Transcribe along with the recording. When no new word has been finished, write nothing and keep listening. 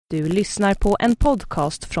Du lyssnar på en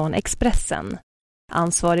podcast från Expressen.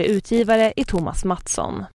 Ansvarig utgivare är Thomas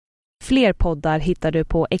Mattsson. Fler poddar hittar du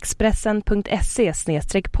på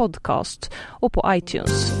expressen.se/podcast och på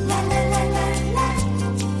iTunes.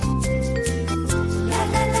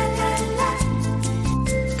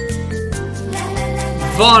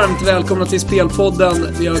 Varmt välkomna till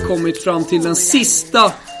Spelpodden. Vi har kommit fram till den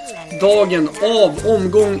sista dagen av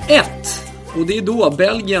omgång 1. Och det är då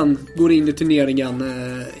Belgien går in i turneringen,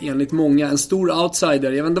 enligt många en stor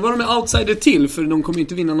outsider. Jag vet inte vad de är outsider till, för de kommer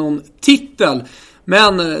inte vinna någon titel.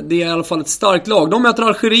 Men det är i alla fall ett starkt lag. De möter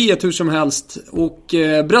Algeriet hur som helst. Och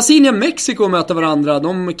Brasilien och Mexiko möter varandra.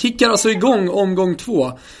 De kickar alltså igång omgång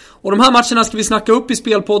 2. Och de här matcherna ska vi snacka upp i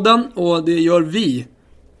Spelpodden. Och det gör vi,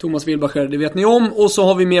 Thomas Wilbacher, det vet ni om. Och så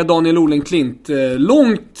har vi med Daniel Olenklint.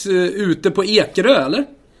 Långt ute på Ekerö, eller?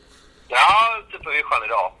 Ja, ute på Vischan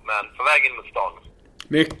idag, men på vägen mot stan.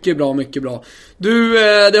 Mycket bra, mycket bra. Du,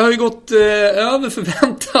 det har ju gått över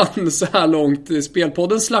förväntan så här långt.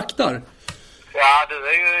 Spelpodden slaktar. Ja, du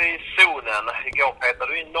är ju i zonen. Igår petade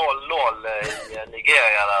du in 0-0 i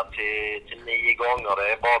Nigeria där till 9 gånger. Det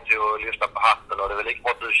är bara till att lyfta på hatten, och det är väl lika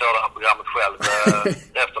bra att du kör det här programmet själv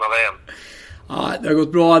resten av VM. Ja, det har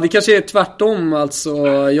gått bra. Det kanske är tvärtom alltså.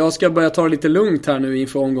 Jag ska börja ta det lite lugnt här nu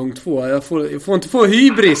inför omgång 2. Jag får inte få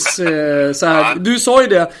hybris så här. Du sa ju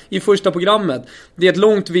det i första programmet. Det är ett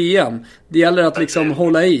långt VM. Det gäller att liksom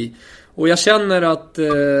hålla i. Och jag känner att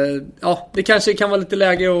det kanske kan vara lite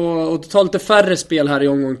läge att ta lite färre spel här i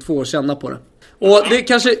omgång 2 och känna på det. Och det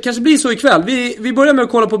kanske blir så ikväll. Vi börjar med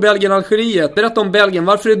att kolla på Belgien och Algeriet. Berätta om Belgien.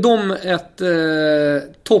 Varför är de ett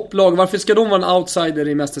topplag? Varför ska de vara en outsider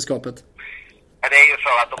i mästerskapet? Ja, det är ju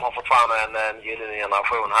för att de har fått fram en gyllene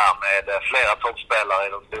generation här med flera toppspelare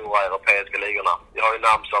i de stora europeiska ligorna. Vi har ju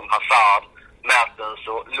namn som Hazard, Mertens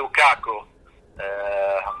och Lukaku.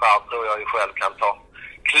 Hazard tror jag ju själv kan ta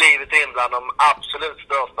klivet in bland de absolut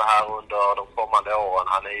största här under de kommande åren.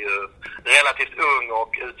 Han är ju relativt ung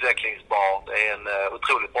och utvecklingsbar. Det är en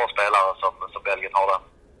otroligt bra spelare som Belgien har där.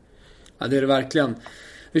 Ja, det är det verkligen.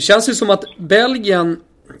 Det känns ju som att Belgien,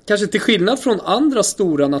 kanske till skillnad från andra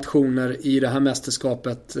stora nationer i det här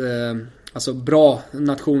mästerskapet, alltså bra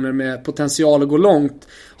nationer med potential att gå långt,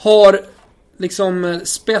 har liksom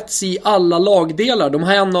spets i alla lagdelar. De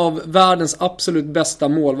har en av världens absolut bästa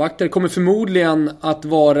målvakter. Kommer förmodligen att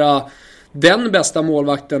vara den bästa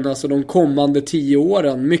målvakten alltså de kommande 10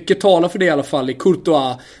 åren. Mycket talar för det i alla fall i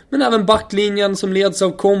Courtois. Men även backlinjen som leds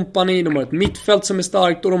av Kompany. De har ett mittfält som är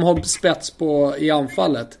starkt och de har spets i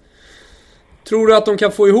anfallet. Tror du att de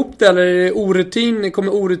kan få ihop det, eller är det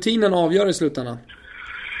kommer orutinen avgöra i slutändan?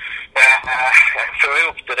 Få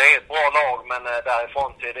ihop det är ett bra lag, men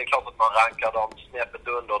därifrån till det är klart att man rankar dem snäppet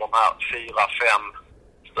under de här 4-5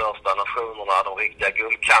 största nationerna, de riktiga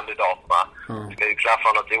guldkandidaterna. Det ska ju klaffa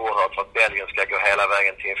något oerhört för att Belgien ska gå hela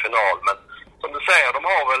vägen till en final. Men som du säger, de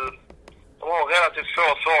har relativt få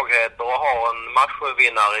svagheter och har en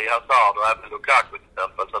matchvinnare i Hazard och även Lukaku till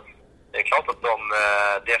exempel. Så det är klart att de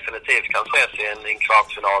definitivt kan ses i en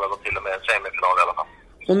kvartsfinal eller till och med en semifinal i alla fall.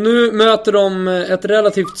 Och nu möter de ett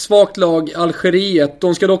relativt svagt lag, Algeriet.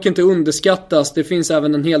 De ska dock inte underskattas. Det finns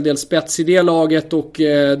även en hel del spets i det laget. Och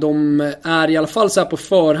de är i alla fall så här på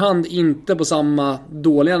förhand inte på samma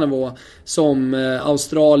dåliga nivå som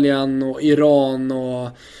Australien och Iran och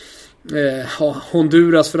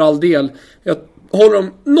Honduras för all del. Jag håller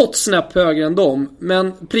dem något snäpp högre än dem.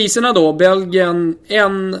 Men priserna då, Belgien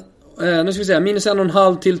nu ska vi säga, minus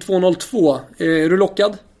 1,5 till 2,02. Är du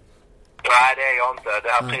lockad? Nej, det är jag inte.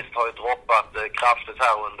 Det här priset har ju droppat kraftigt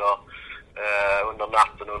här under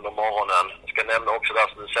natten, under morgonen. Jag ska nämna också där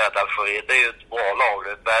som du säger att Algeriet är ju ett bra lag,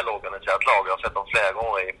 ett välorganiserat lag. Jag har sett dem flera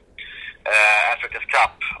gånger i Afrikas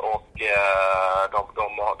Cup och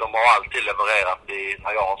de har alltid levererat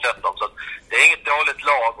när jag har sett dem. Så det är inget dåligt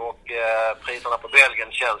lag, och priserna på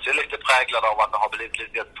Belgien känns ju lite präglade av att det har blivit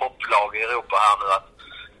lite ett topplag i Europa här nu. Att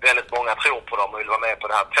väldigt många tror på dem och vill vara med på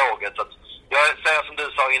det här tåget. Så jag säger som du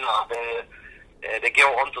sa innan, det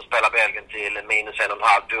går inte att spela Belgien till minus 1,5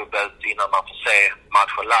 dubbelt innan man får se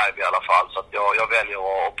matchen live i alla fall. Så att jag väljer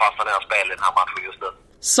att passa ner spel i den här matchen just nu.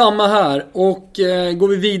 Samma här, och går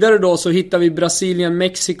vi vidare då så hittar vi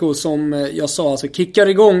Brasilien-Mexiko som jag sa, alltså kickar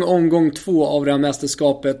igång omgång 2 av det här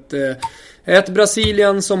mästerskapet. Ett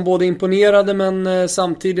Brasilien som både imponerade, men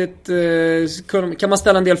samtidigt kan man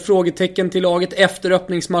ställa en del frågetecken till laget efter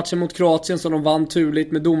öppningsmatchen mot Kroatien som de vann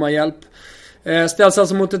turligt med domarhjälp. Ställs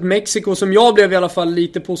alltså mot ett Mexiko som jag blev i alla fall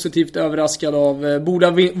lite positivt överraskad av. Borde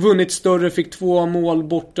ha vunnit större, fick 2 mål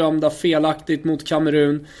bortdömda felaktigt mot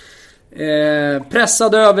Kamerun.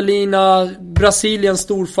 Pressad överlina, Brasilien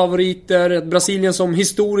storfavoriter, ett Brasilien som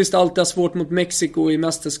historiskt alltid har svårt mot Mexiko i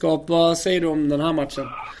mästerskap. Vad säger du om den här matchen?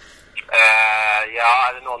 Ja,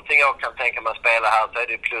 är det någonting jag kan tänka mig att spela här så är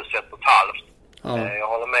det plus 1,5. Ja. Jag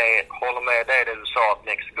håller med dig det du sa att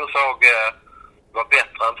Mexiko var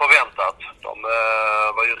bättre än förväntat. De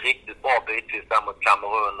var ju riktigt bra bitvis där mot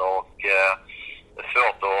Kamerun och det är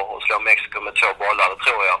svårt att slå Mexiko med 2 bollar, det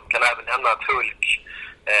tror jag. Kan även nämna att Hulk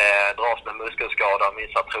dras med muskelskada och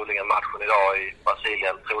missar troligen matchen idag i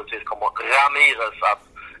Brasilien. Troligtvis kommer Ramirez att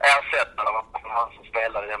ersätta. Det var han som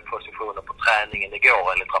spelade i den positionen på träningen igår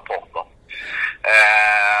enligt rapporter.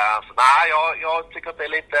 Så nej, jag tycker att det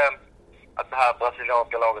är lite att det här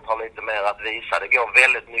brasilianska laget har lite mer att visa. Det går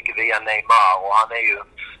väldigt mycket via Neymar och han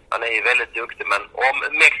är ju väldigt duktig. Men om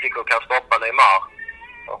Mexiko kan stoppa Neymar,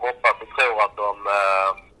 jag hoppas och tror att de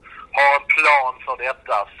har en plan för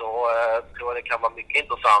detta, så tror jag det kan vara mycket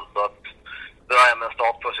intressant att börja med en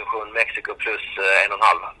startposition Mexiko plus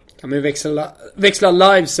 1,5. Kan vi växla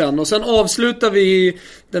live sen. Och sen avslutar vi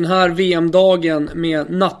den här VM-dagen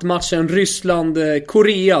med nattmatchen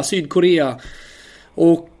Ryssland-Korea, Sydkorea.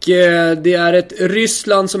 Och det är ett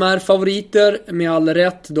Ryssland som är favoriter med all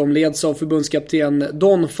rätt. De leds av förbundskapten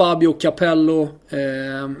Don Fabio Capello.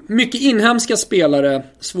 Mycket inhemska spelare.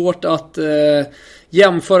 Svårt att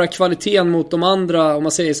jämföra kvaliteten mot de andra, om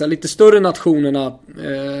man säger så här, lite större nationerna.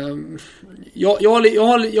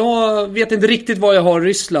 Jag vet inte riktigt vad jag har i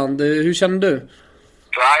Ryssland. Hur känner du?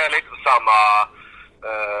 Jag är lite på samma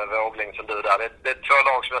våglängd som du där. Det är 2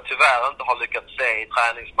 lag som jag tyvärr inte har lyckats se i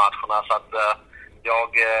träningsmatcherna, så att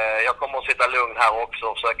jag kommer att sitta lugn här också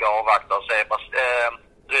och försöka avvakta och se.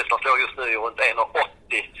 Ryssland slår just nu runt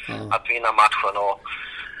 1,80 att vinna matchen, och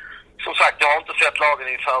som sagt, jag har inte sett lagen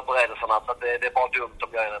i förberedelserna, så det är bara dumt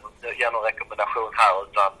om jag ger någon rekommendation här,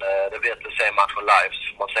 utan det vet att se matchen live så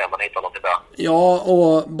man ser om man hittar något där. Ja,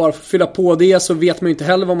 och bara för att fylla på det så vet man ju inte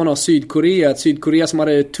heller vad man har Sydkorea. Ett Sydkorea som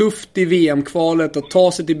hade det tufft i VM-kvalet att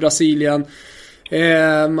ta sig till Brasilien.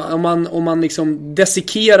 Om man liksom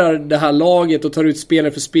desikerar det här laget och tar ut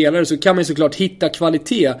spelare för spelare så kan man ju såklart hitta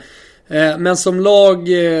kvalitet. Men som lag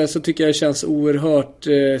så tycker jag det känns oerhört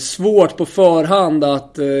svårt på förhand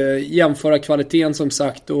att jämföra kvaliteten, som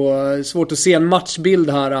sagt, och svårt att se en matchbild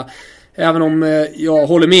här. Även om jag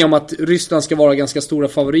håller med om att Ryssland ska vara ganska stora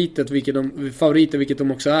favoriter, vilket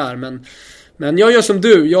de också är. Men jag gör som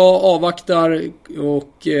du, jag avvaktar,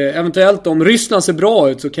 och eventuellt om Ryssland ser bra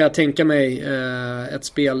ut så kan jag tänka mig ett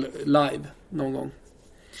spel live någon gång.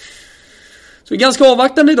 Så ganska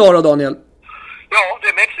avvaktande idag då, Daniel. Ja, det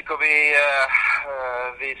är Mexiko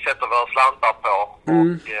vi sätter våra slantar på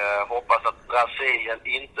och hoppas att Brasilien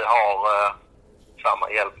inte har samma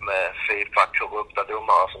hjälp med FIFA-korrupta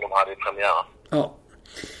domare som de hade i premiären. Ja.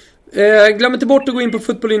 Glöm inte bort att gå in på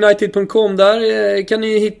footballunited.com. Där kan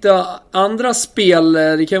ni hitta andra spel.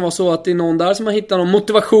 Det kan vara så att det är någon där som har hittat någon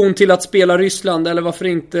motivation till att spela Ryssland, eller varför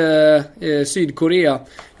inte Sydkorea.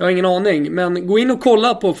 Jag har ingen aning, men gå in och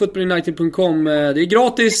kolla på footballunited.com. Det är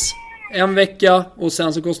gratis en vecka och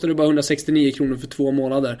sen så kostar det bara 169 kronor för 2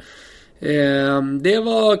 månader. Det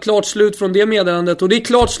var klart slut från det meddelandet, och det är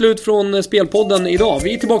klart slut från Spelpodden idag.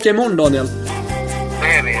 Vi är tillbaka imorgon, Daniel. Det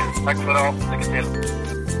är vi. Tack för idag. Lycka till.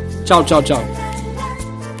 Ciao, ciao, ciao.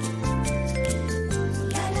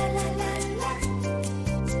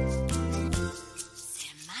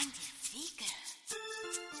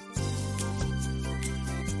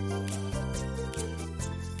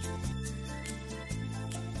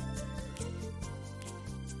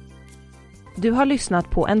 Du har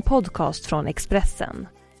lyssnat på en podcast från Expressen.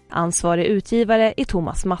 Ansvarig utgivare är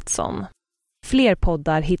Thomas Mattsson. Fler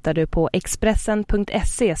poddar hittar du på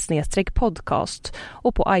expressen.se/podcast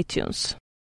och på iTunes.